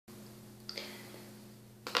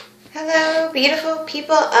Hello, beautiful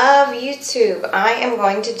people of YouTube. I am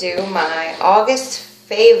going to do my August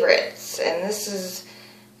favorites, and this is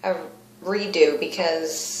a redo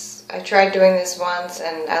because I tried doing this once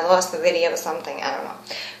and I lost the video or something. I don't know.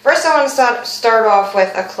 First, I want to start off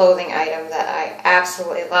with a clothing item that I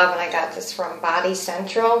absolutely love, and I got this from Body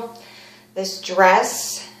Central. This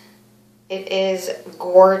dress, it is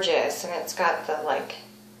gorgeous, and it's got the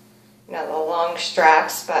the long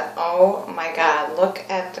straps, but oh my god, look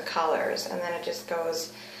at the colors. And then it just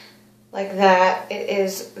goes like that. It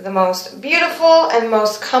is the most beautiful and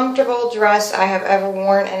most comfortable dress I have ever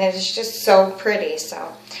worn, and it is just so pretty.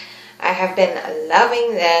 So I have been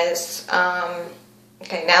loving this.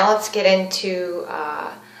 Okay, now let's get into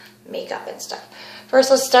makeup and stuff.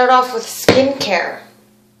 First, let's start off with skincare.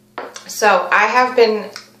 So I have been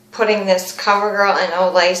putting this CoverGirl and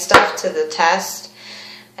Olay stuff to the test.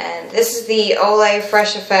 And this is the Olay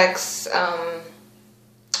Fresh Effects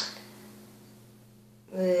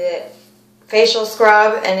the facial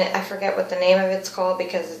scrub, and I forget what the name of it's called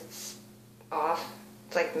because it's off.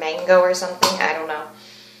 It's like mango or something, I don't know.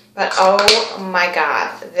 But oh my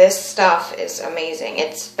god, this stuff is amazing.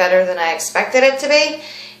 It's better than I expected it to be.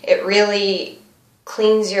 It really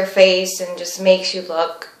cleans your face and just makes you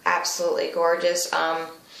look absolutely gorgeous.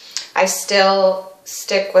 I still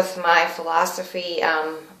stick with my Philosophy,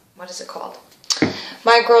 what is it called?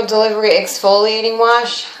 Micro Delivery Exfoliating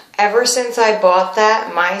Wash. Ever since I bought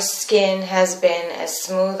that, my skin has been as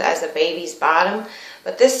smooth as a baby's bottom.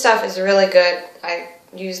 But this stuff is really good. I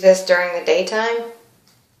use this during the daytime.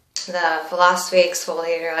 The Philosophy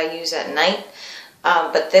Exfoliator I use at night.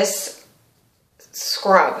 But this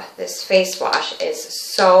scrub, this face wash, is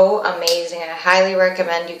so amazing. I highly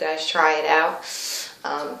recommend you guys try it out.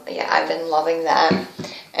 Yeah, I've been loving that.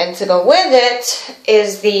 And to go with it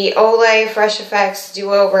is the Olay Fresh Effects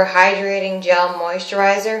Do-Over Hydrating Gel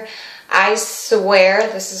Moisturizer. I swear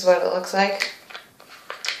this is what it looks like.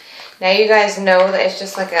 Now you guys know that it's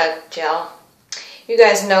just like a gel. You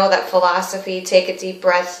guys know that Philosophy Take a Deep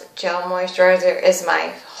Breath Gel Moisturizer is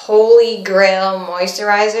my holy grail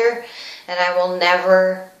moisturizer. And I will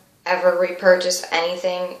never, ever repurchase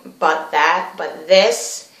anything but that. But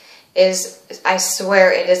this is, I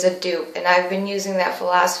swear it is a dupe, and I've been using that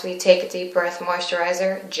Philosophy Take a Deep Breath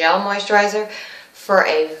moisturizer, gel moisturizer, for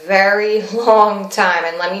a very long time.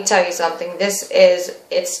 And let me tell you something, this is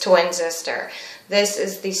its twin sister. This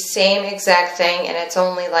is the same exact thing, and it's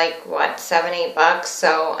only like, what, $7, $8?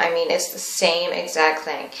 So, I mean, it's the same exact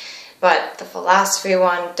thing. But the Philosophy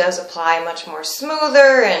one does apply much more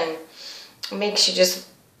smoother, and makes you just,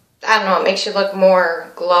 I don't know, it makes you look more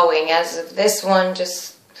glowing, as if this one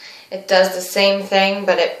just, it does the same thing,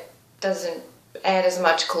 but it doesn't add as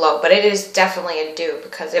much glow. But it is definitely a dupe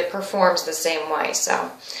because it performs the same way. So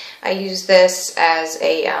I use this as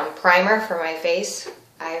a primer for my face.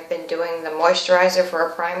 I've been doing the moisturizer for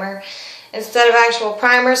a primer instead of actual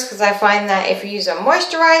primers, because I find that if you use a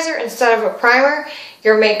moisturizer instead of a primer,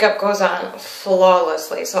 your makeup goes on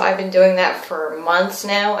flawlessly. So I've been doing that for months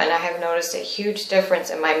now, and I have noticed a huge difference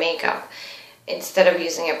in my makeup instead of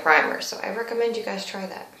using a primer. So I recommend you guys try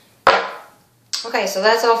that. Okay, so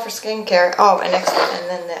that's all for skincare. Oh, and next one, and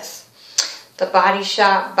then this. The Body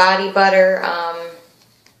Shop Body Butter.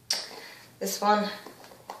 This one.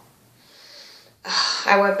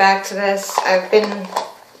 I went back to this. I've been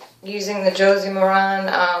using the Josie Maran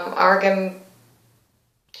Argan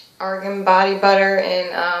Body Butter in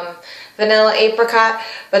Vanilla Apricot.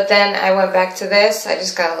 But then I went back to this. I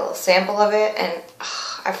just got a little sample of it, and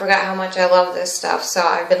I forgot how much I love this stuff. So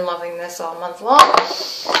I've been loving this all month long.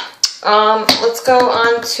 Let's go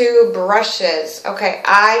on to brushes. Okay,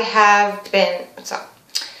 I have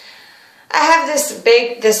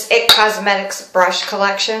this IT Cosmetics brush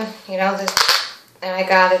collection, you know, this, and I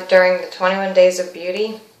got it during the 21 Days of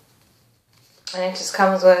Beauty, and it just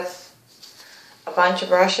comes with a bunch of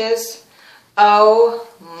brushes. Oh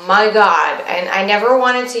my god, and I never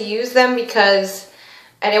wanted to use them because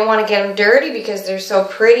I didn't want to get them dirty because they're so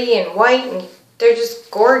pretty and white, and they're just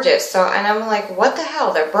gorgeous. So, and I'm like, what the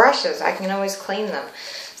hell? They're brushes. I can always clean them.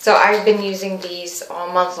 So I've been using these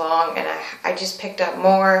all month long, and I just picked up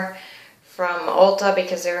more from Ulta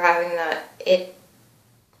because they were having the IT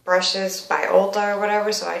brushes by Ulta or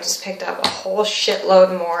whatever. So I just picked up a whole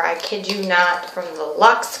shitload more. I kid you not, from the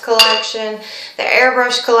Luxe collection, the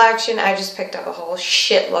Airbrush collection, I just picked up a whole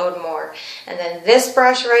shitload more. And then this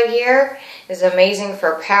brush right here is amazing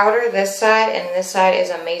for powder, this side, and this side is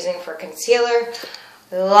amazing for concealer.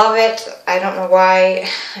 Love it. I don't know why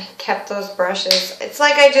I kept those brushes. It's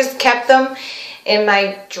like I just kept them in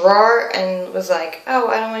my drawer and was like, oh,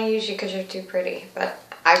 I don't want to use you because you're too pretty. But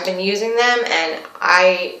I've been using them, and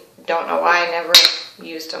I don't know why I never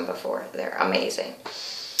used them before. They're amazing.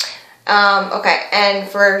 Okay, and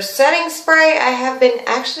for setting spray, I have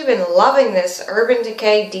actually been loving this Urban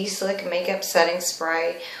Decay De-Slick Makeup Setting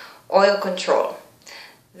Spray Oil Control.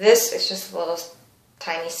 This is just a little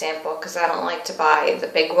tiny sample because I don't like to buy the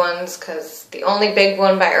big ones, because the only big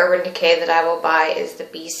one by Urban Decay that I will buy is the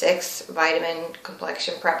B6 Vitamin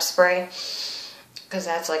Complexion Prep Spray, because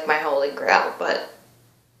that's like my holy grail. But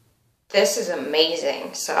this is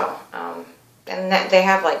amazing. So, and they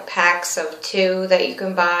have like packs of 2 that you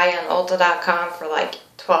can buy on Ulta.com for like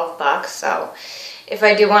 $12. So if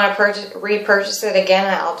I do want to repurchase it again,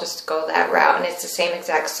 I'll just go that route. And it's the same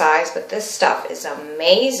exact size, but this stuff is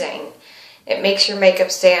amazing. It makes your makeup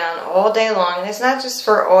stay on all day long. And it's not just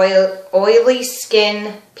for oily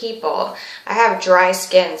skin people. I have dry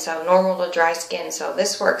skin, so normal to dry skin. So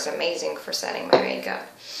this works amazing for setting my makeup.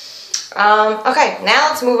 Okay, now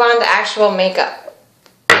let's move on to actual makeup.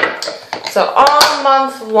 So all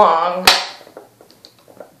month long,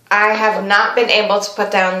 I have not been able to put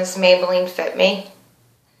down this Maybelline Fit Me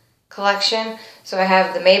collection. So I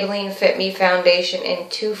have the Maybelline Fit Me foundation in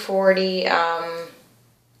 240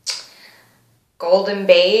 Golden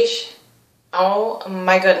Beige. Oh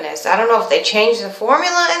my goodness. I don't know if they changed the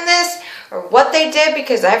formula in this or what they did,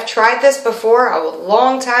 because I've tried this before a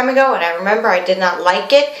long time ago and I remember I did not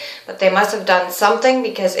like it, but they must have done something,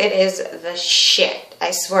 because it is the shit.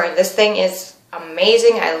 I swear, this thing is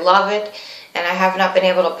amazing. I love it, and I have not been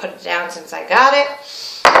able to put it down since I got it.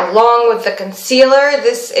 Along with the concealer,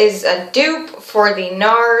 this is a dupe for the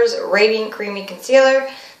NARS Radiant Creamy Concealer.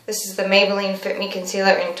 This is the Maybelline Fit Me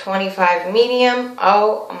Concealer in 25 Medium.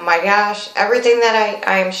 Oh my gosh, everything that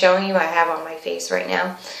I am showing you I have on my face right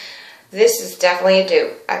now. This is definitely a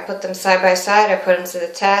dupe. I put them side by side, I put them to the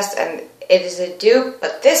test, and it is a dupe.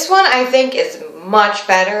 But this one I think is much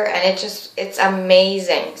better, and it's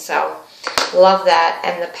amazing. So, love that.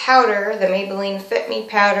 And the powder, the Maybelline Fit Me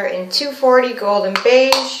powder in 240 Golden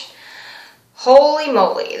Beige. Holy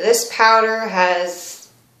moly, this powder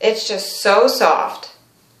it's just so soft.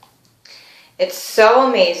 It's so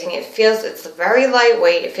amazing. It's very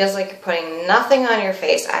lightweight. It feels like you're putting nothing on your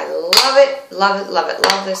face. I love it, love it, love it.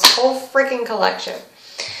 Love this whole freaking collection.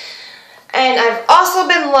 And I've also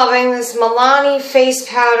been loving this Milani face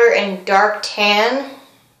powder in Dark Tan.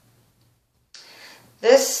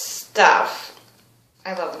 This stuff,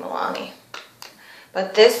 I love Milani.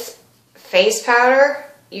 But this face powder,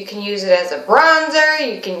 you can use it as a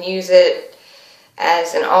bronzer, you can use it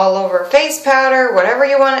as an all-over face powder, whatever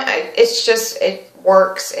you want. It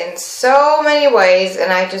works in so many ways,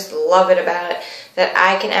 and I just love it about it, that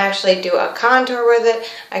I can actually do a contour with it.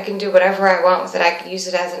 I can do whatever I want with it. I could use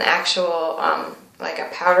it as an actual, like a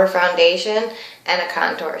powder foundation and a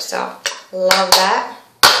contour. So, love that.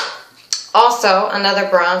 Also, another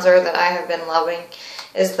bronzer that I have been loving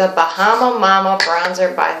is the Bahama Mama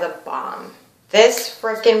Bronzer by The Balm. This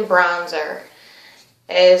freaking bronzer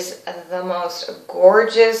is the most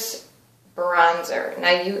gorgeous bronzer. Now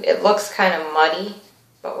it looks kind of muddy,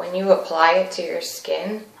 but when you apply it to your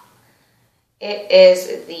skin, it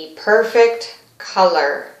is the perfect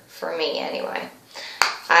color for me anyway.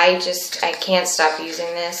 I can't stop using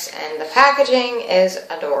this, and the packaging is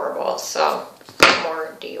adorable. So, what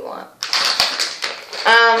more do you want?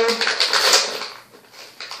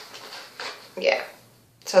 Yeah.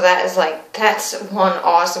 So that's one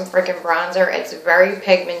awesome freaking bronzer. It's very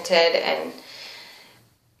pigmented, and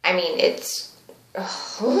I mean,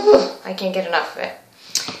 I can't get enough of it.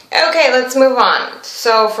 Okay, let's move on.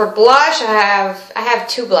 So for blush, I have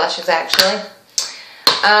 2 blushes actually.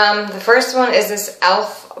 The first one is this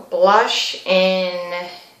e.l.f. blush in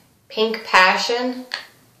Pink Passion.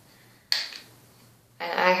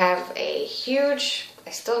 And I have a huge,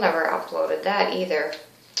 I still never uploaded that either.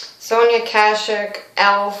 Sonia Kashuk,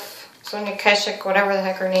 e.l.f., Sonia Kashuk, whatever the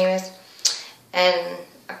heck her name is, and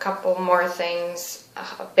a couple more things,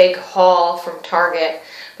 a big haul from Target.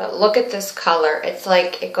 But look at this color. It's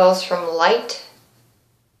like it goes from light.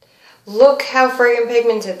 Look how friggin'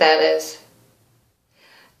 pigmented that is.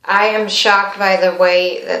 I am shocked by the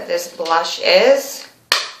way that this blush is,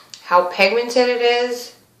 how pigmented it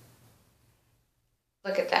is.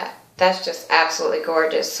 Look at that. That's just absolutely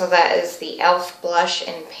gorgeous. So that is the e.l.f. blush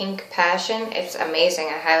in Pink Passion. It's amazing.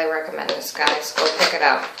 I highly recommend this, guys. Go pick it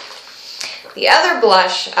up. The other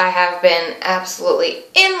blush I have been absolutely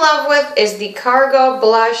in love with is the Cargo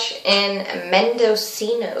blush in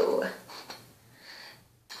Mendocino.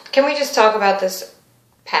 Can we just talk about this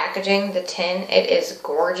packaging, the tin? It is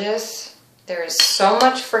gorgeous. There is so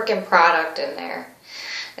much freaking product in there.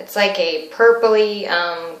 It's like a purpley,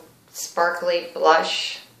 sparkly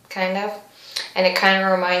blush, kind of. And it kind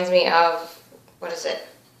of reminds me of, what is it?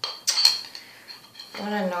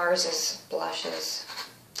 One of NARS's blushes.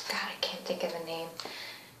 God, I can't think of the name.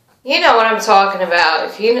 You know what I'm talking about.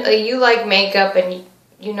 If you like makeup, and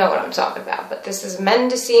you know what I'm talking about. But this is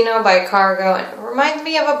Mendocino by Cargo, and it reminds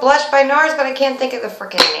me of a blush by NARS, but I can't think of the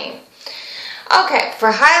freaking name. Okay, for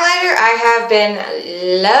highlighter, I have been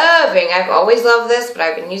loving, I've always loved this, but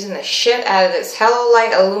I've been using the shit out of this Hello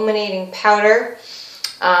Light Illuminating Powder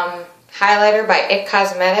highlighter by IT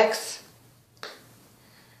Cosmetics.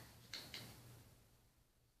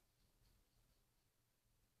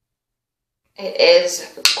 It is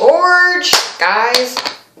gorgeous, guys.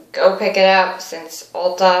 Go pick it up, since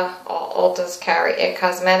all Ultas carry IT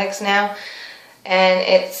Cosmetics now. And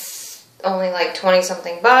it's only like 20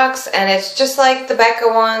 something bucks, and it's just like the Becca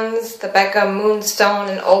ones, the Becca Moonstone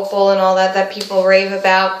and Opal and all that people rave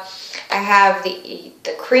about. I have the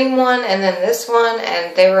cream one and then this one,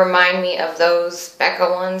 and they remind me of those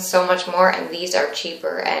Becca ones so much more, and these are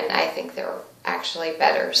cheaper, and I think they're actually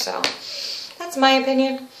better, so that's my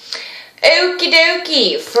opinion. Okie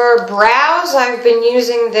dokie. For brows, I've been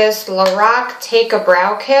using this Lorac Take a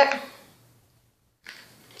Brow Kit.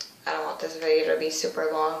 I don't want this video to be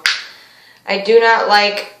super long. I do not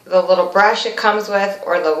like the little brush it comes with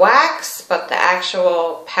or the wax, but the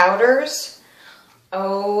actual powders,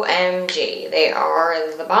 OMG, they are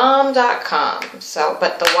thebomb.com. So,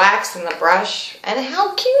 but the wax and the brush, and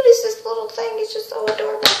how cute is this little thing? It's just so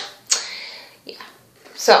adorable. Yeah.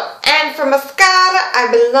 So, and for mascara,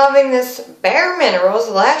 I've been loving this Bare Minerals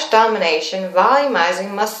Lash Domination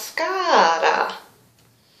Volumizing Mascara.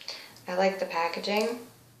 I like the packaging.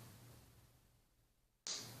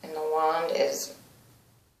 And the wand is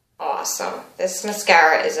awesome. This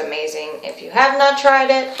mascara is amazing. If you have not tried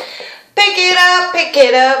it, pick it up, pick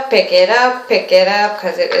it up, pick it up, pick it up,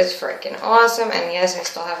 because it is freaking awesome. And yes, I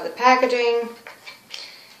still have the packaging.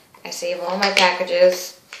 I save all my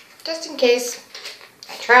packages just in case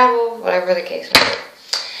I travel, whatever the case may be.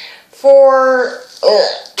 For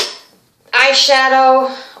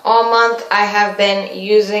eyeshadow all month, I have been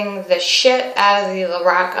using the shit out of the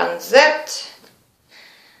Lorac Unzipped.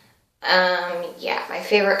 Yeah, my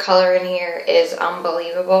favorite color in here is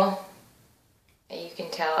Unbelievable. You can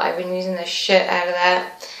tell I've been using the shit out of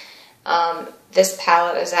that. This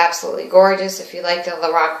palette is absolutely gorgeous. If you like the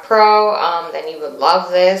Lorac Pro, then you would love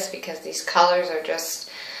this, because these colors are just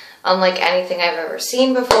unlike anything I've ever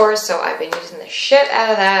seen before, so I've been using the shit out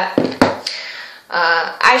of that.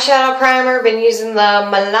 Eyeshadow primer, been using the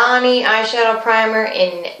Milani eyeshadow primer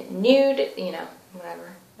in nude, you know, whatever.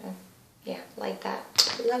 Yeah, like that.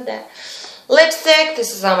 Love that. Lipstick,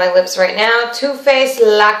 this is on my lips right now. Too Faced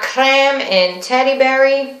La Creme in Teddy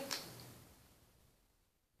Berry.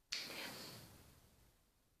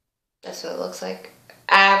 That's what it looks like.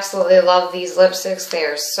 Absolutely love these lipsticks. They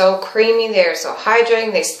are so creamy. They are so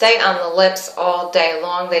hydrating. They stay on the lips all day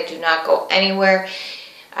long. They do not go anywhere.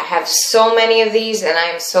 I have so many of these, and I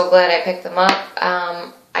am so glad I picked them up.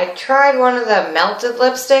 I tried one of the melted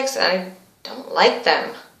lipsticks, and I don't like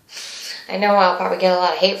them. I know I'll probably get a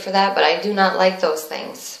lot of hate for that, but I do not like those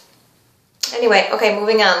things. Anyway, okay,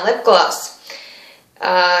 moving on. Lip gloss.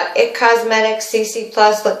 IT Cosmetics CC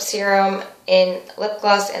Plus Lip Serum in Lip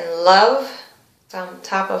Gloss in Love. It's on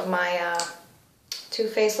top of my Too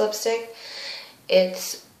Faced lipstick.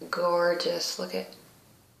 It's gorgeous. Look at,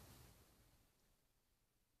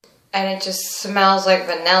 and it just smells like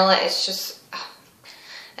vanilla. It's just,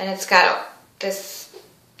 and it's got this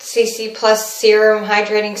CC Plus serum,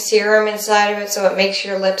 hydrating serum inside of it, so it makes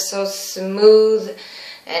your lips so smooth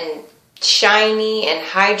and shiny and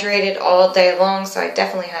hydrated all day long. So I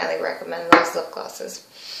definitely highly recommend those lip glosses.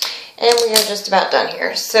 And we are just about done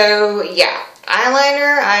here. So yeah,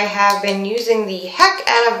 eyeliner, I have been using the heck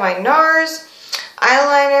out of my NARS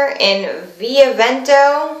eyeliner in Via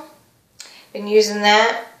Vento. Been using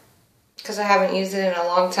that because I haven't used it in a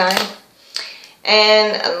long time.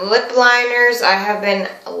 And lip liners, I have been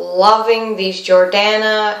loving these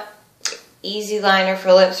Jordana Easy Liner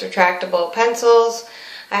for Lips retractable pencils.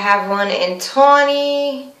 I have one in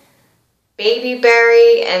Tawny, Baby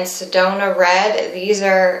Berry, and Sedona Red. These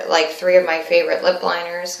are like 3 of my favorite lip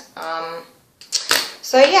liners.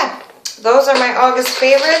 So yeah, those are my August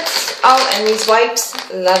favorites. Oh, and these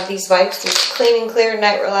wipes. Love these wipes. These Clean and Clear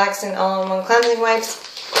Night Relaxing All-in-One Cleansing Wipes.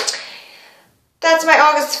 That's my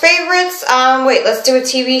August favorites. Wait, let's do a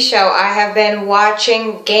TV show. I have been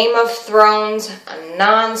watching Game of Thrones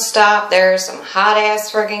non-stop. There are some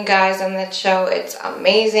hot-ass friggin' guys on that show. It's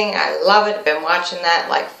amazing. I love it. I've been watching that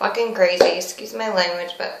like fucking crazy. Excuse my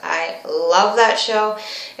language, but I love that show.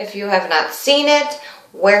 If you have not seen it,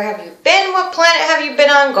 Where have you been? What planet have you been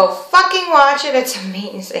on? Go fucking watch it. It's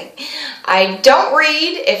amazing. I don't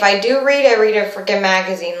read. If I do read, I read a freaking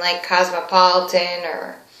magazine like Cosmopolitan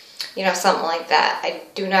or, you know, something like that. I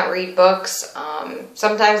do not read books.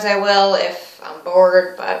 Sometimes I will if I'm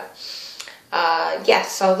bored, but yeah,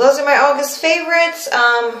 so those are my August favorites.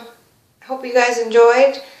 I hope you guys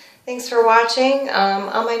enjoyed. Thanks for watching.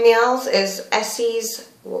 On my nails is Essie's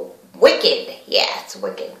Wicked. Yeah, it's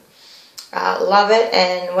Wicked. Love it,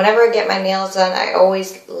 and whenever I get my nails done, I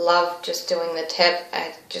always love just doing the tip.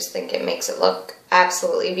 I just think it makes it look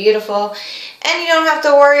absolutely beautiful, and you don't have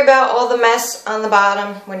to worry about all the mess on the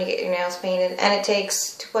bottom when you get your nails painted, and it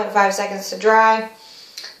takes 2.5 seconds to dry.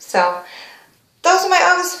 So those are my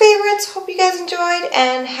August favorites. Hope you guys enjoyed,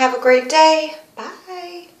 and have a great day. Bye.